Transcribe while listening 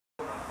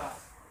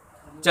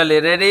चलिए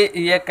रेडी।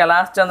 ये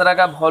कैलाश चंद्र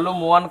का वॉल्यूम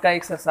 1 का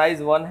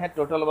एक्सरसाइज 1 है।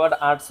 Total word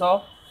 800।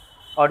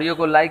 ऑडियो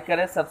को लाइक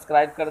करें,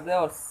 सब्सक्राइब कर दें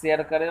और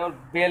शेयर करें और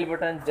बेल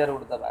बटन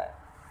जरूर दबाएं।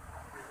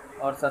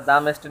 और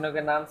सद्दाम एस्टिनो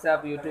के नाम से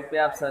आप यूट्यूब पे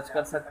आप सर्च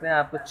कर सकते हैं।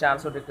 आपको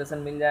 400 डिक्टेशन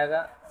मिल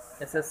जाएगा,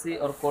 एसएससी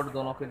और कोड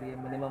दोनों के लिए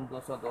minimum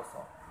 200।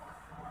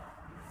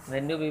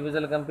 Venue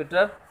visual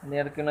computer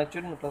near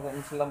क्यूनाचुड मतलब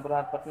Islampur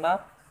Patna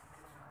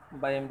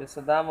by M D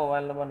Saddam.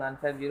 Mobile number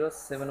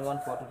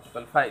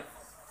 9507142555।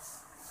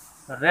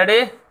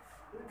 Ready,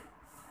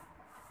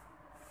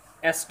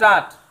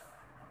 start.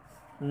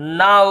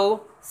 Now,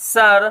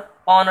 sir,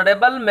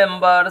 honorable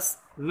members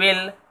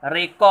will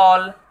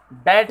recall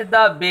that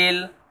the bill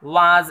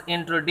was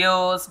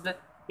introduced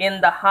in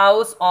the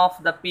House of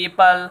the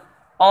People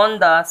on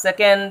the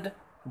 2nd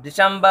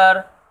December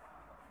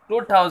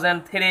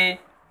 2003.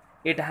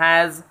 It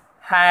has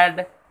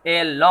had a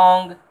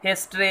long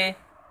history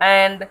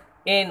and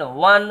in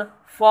one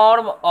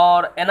form or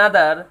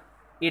another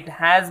it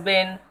has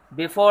been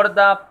before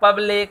the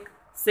public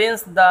since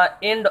the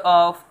end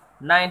of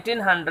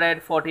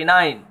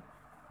 1949.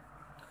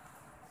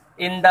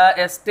 In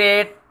the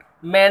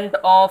statement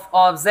of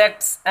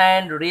objects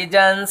and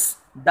reasons,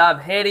 the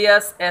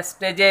various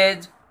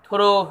stages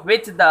through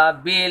which the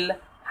bill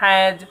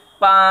has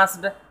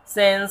passed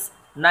since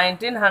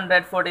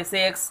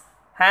 1946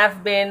 have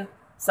been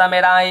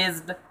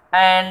summarized,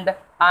 and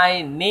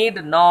I need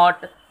not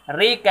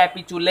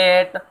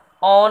recapitulate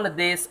on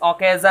this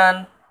occasion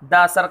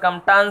the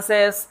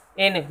circumstances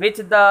in which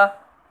the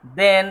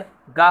then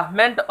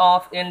Government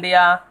of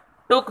India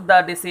took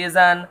the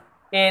decision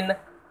in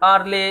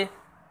early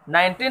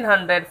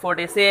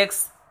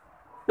 1946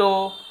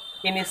 to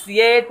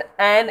initiate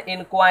an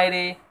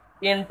inquiry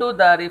into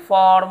the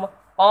reform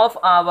of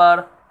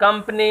our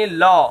company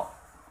law.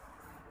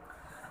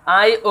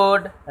 I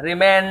would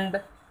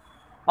remind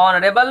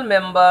honorable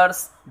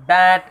members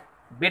that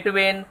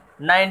between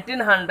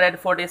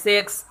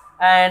 1946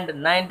 and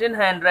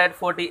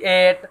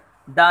 1948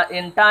 the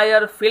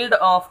entire field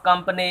of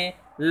company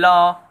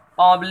law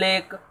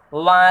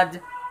was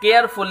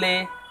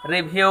carefully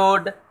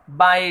reviewed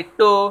by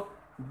two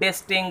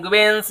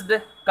distinguished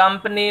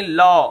company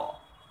law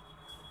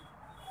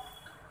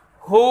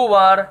who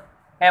were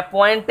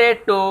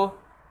appointed to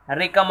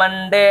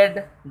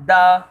recommended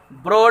the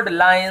broad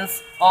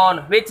lines on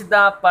which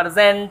the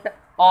present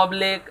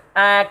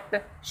act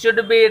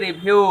should be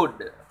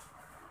reviewed.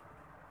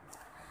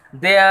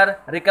 Their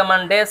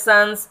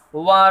recommendations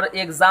were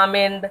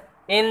examined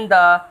in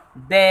the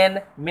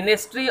then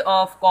Ministry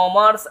of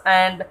Commerce,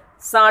 and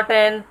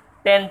certain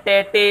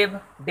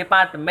tentative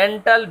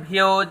departmental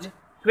views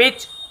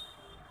which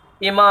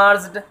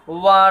emerged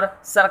were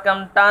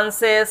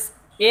circumstances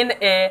in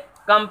a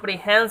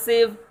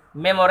comprehensive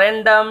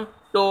memorandum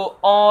to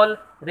all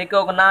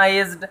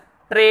recognized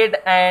trade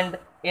and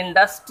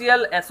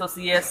industrial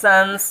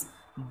associations,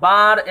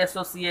 bar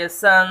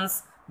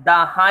associations,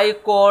 the high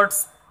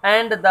courts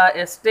and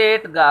the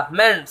state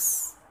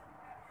governments.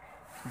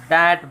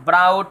 That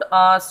brought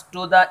us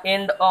to the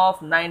end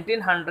of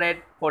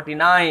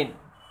 1949.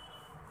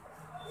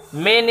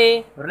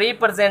 Many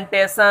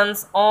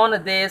representations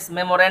on this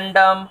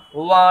memorandum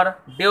were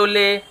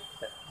duly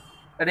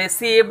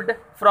received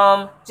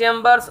from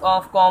chambers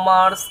of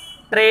commerce,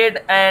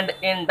 trade and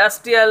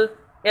industrial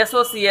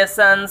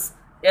associations,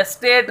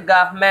 state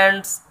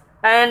governments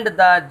and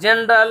the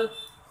general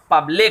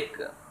public.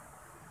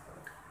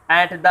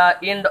 At the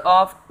end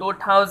of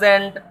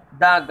 2000,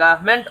 the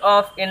Government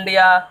of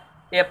India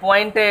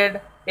appointed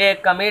a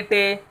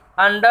committee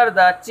under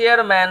the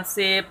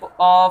chairmanship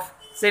of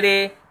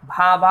Sri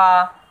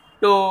Bhabha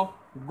to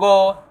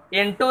go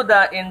into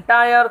the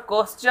entire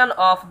question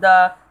of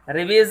the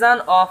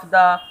revision of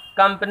the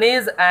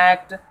Companies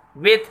Act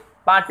with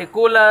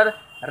particular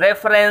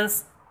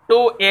reference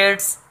to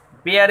its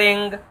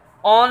bearing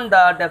on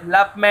the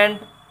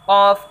development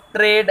of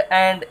trade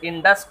and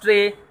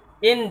industry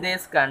in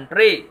this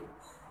country.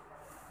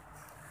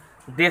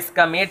 This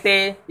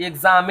committee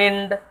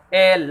examined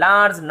a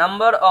large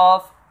number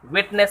of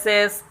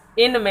witnesses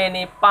in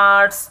many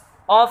parts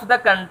of the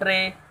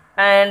country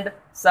and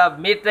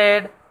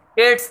submitted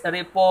its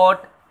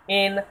report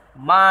in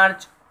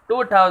March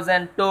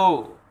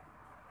 2002.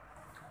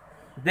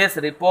 This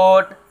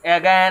report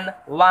again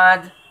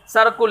was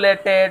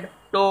circulated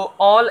to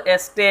all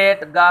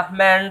state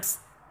governments,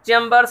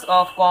 chambers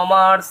of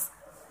commerce,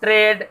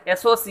 trade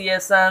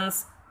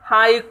associations,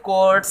 high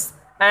courts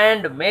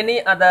and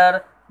many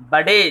other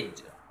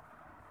bodies.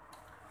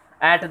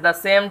 At the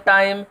same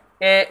time,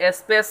 a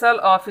special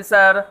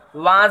officer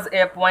was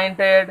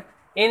appointed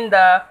in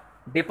the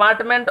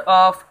Department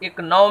of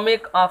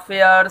Economic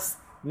Affairs,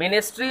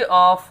 Ministry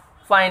of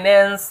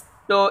Finance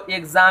to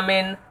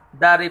examine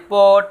the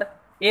report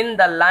in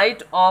the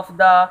light of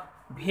the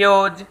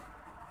views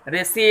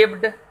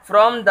received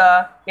from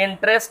the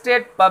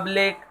interested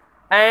public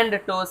and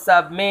to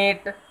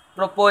submit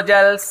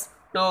proposals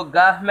to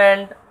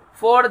government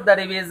for the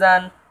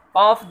revision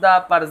of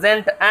the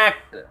present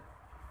act.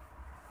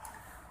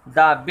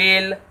 The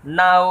bill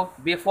now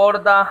before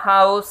the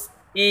House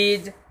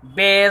is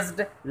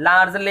based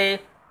largely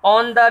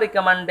on the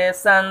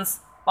recommendations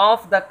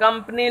of the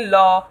Company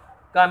Law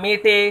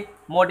Committee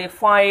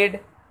modified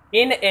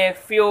in a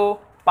few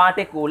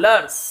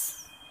particulars.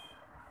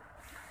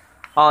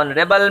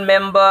 Honorable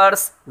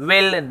members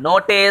will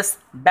notice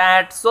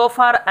that so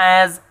far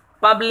as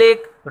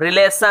public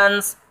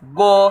relations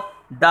go,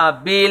 the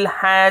bill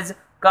has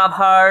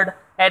covered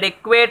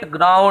adequate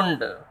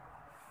ground.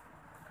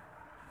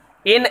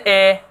 In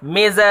a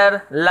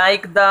measure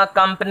like the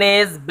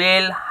Companies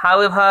Bill,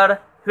 however,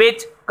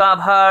 which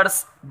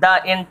covers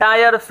the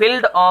entire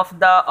field of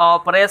the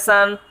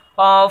operation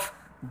of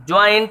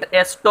joint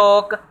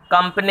stock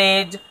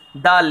companies,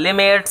 the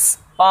limits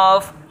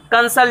of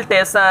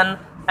consultation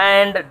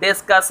and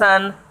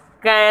discussion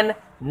can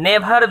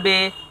never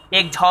be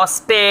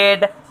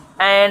exhausted,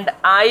 and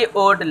I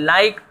would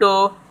like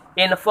to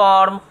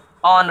inform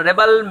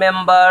honorable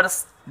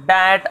members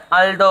that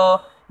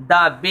although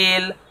the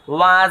bill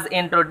was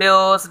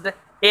introduced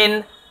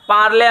in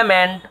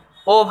Parliament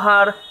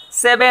over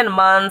 7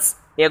 months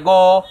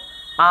ago,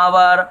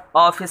 our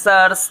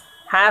officers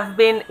have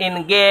been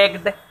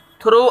engaged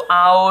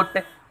throughout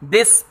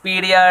this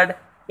period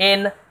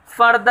in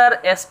further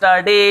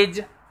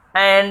studies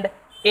and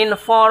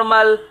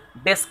informal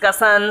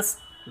discussions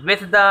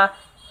with the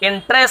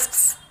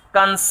interests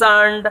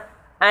concerned,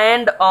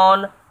 and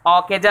on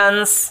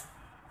occasions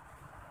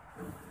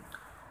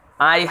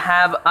I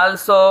have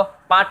also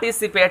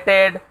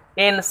participated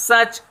in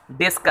such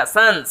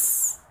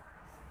discussions.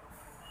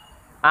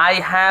 I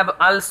have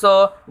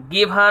also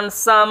given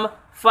some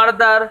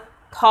further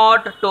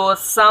thought to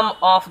some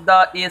of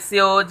the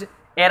issues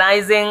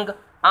arising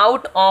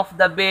out of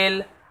the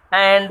bill,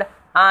 and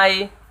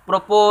I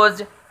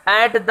propose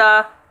at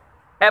the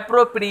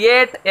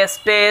appropriate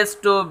stage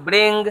to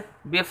bring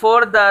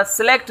before the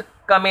select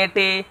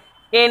committee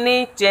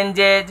any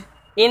changes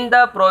in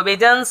the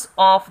provisions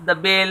of the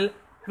bill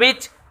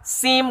which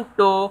seem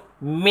to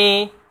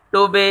me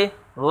to be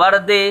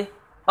worthy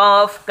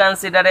of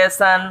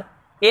consideration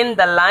in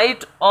the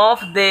light of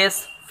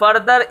this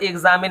further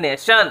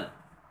examination.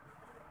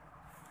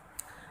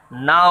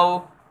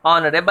 Now,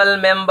 honorable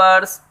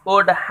members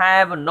would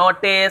have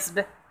noticed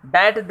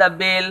that the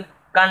bill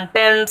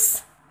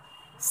contains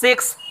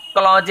 6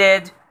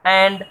 clauses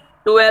and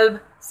 12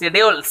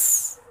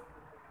 schedules.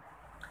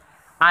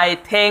 I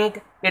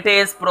think it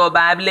is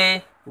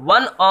probably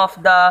one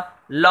of the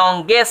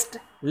longest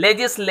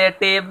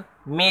legislative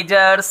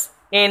measures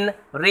in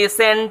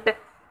recent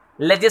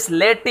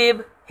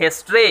legislative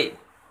history,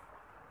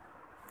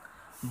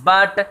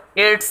 but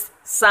its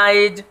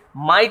size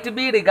might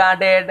be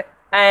regarded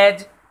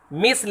as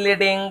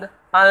misleading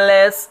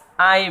unless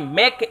I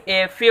make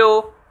a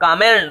few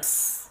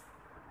comments.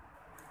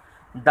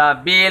 The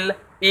bill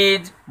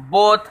is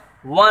both,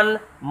 one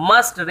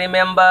must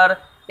remember,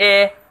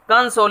 a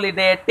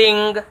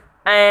consolidating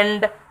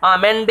and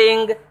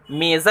amending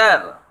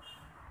measure.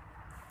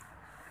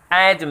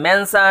 As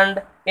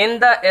mentioned in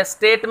the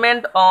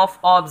statement of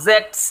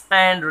objects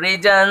and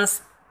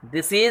reasons,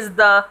 this is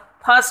the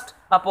first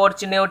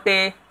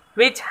opportunity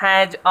which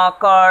has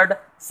occurred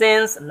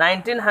since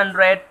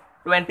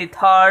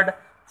 1923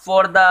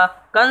 for the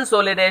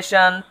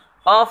consolidation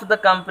of the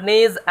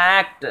Companies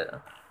Act.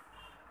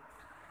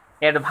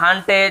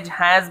 Advantage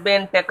has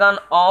been taken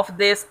of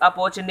this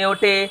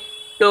opportunity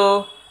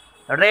to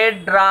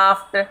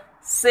redraft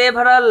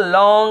several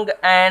long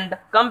and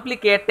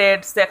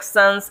complicated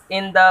sections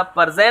in the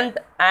present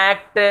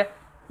Act,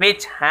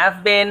 which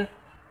have been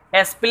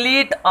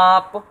split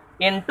up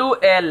into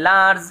a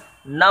large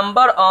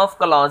number of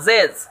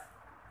clauses.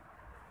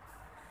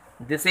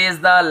 This is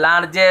the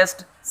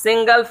largest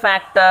single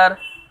factor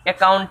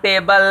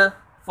accountable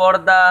for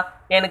the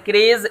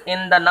increase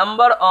in the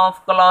number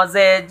of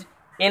clauses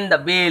in the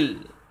bill.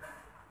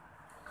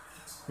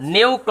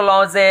 New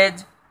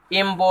clauses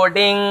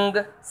embodying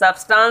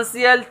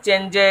substantial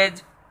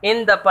changes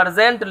in the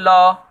present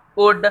law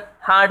would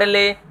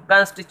hardly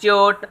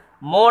constitute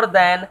more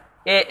than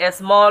a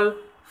small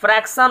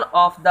fraction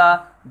of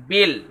the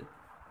bill.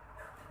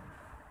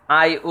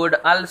 I would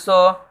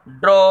also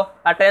draw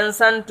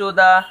attention to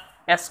the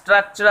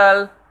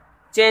structural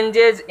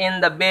changes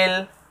in the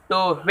bill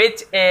to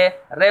which a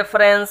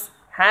reference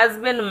has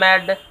been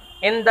made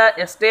in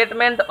the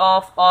statement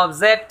of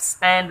objects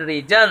and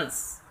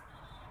reasons.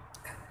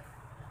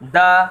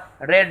 The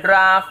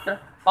redraft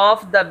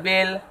of the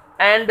bill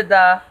and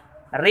the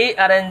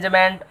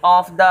rearrangement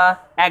of the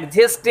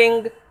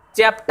existing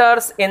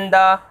chapters in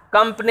the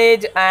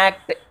Companies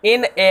Act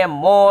in a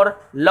more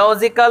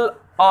logical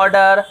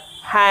order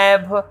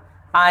have,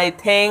 I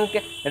think,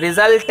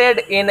 resulted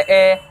in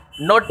a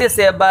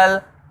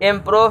noticeable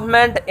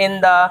improvement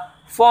in the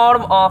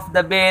form of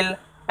the bill,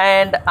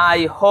 and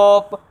I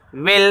hope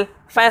will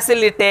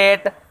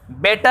facilitate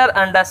better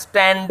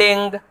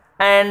understanding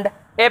and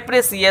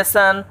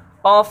appreciation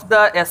of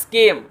the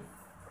scheme.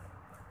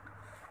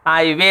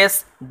 I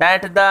wish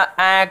that the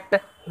Act,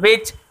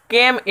 which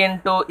came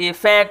into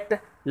effect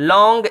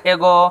long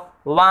ago,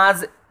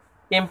 was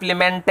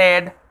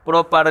implemented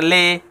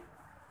properly.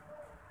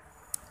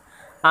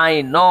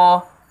 I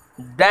know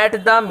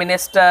that the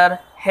minister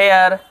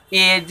here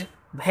is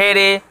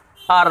very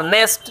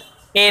earnest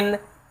in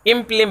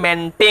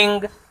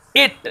implementing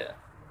it.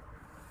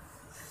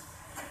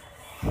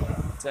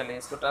 चलिए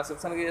इसको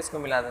transcription की इसको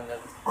मिला देंगे,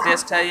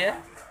 test है ये।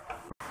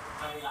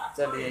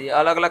 चलिए ये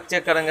अलग अलग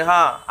चेक करेंगे।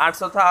 हाँ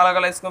 800 था, अलग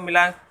अलग इसको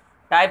मिला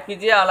टाइप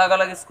कीजिए, अलग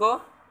अलग इसको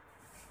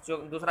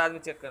दूसरा आदमी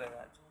चेक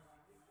करेगा।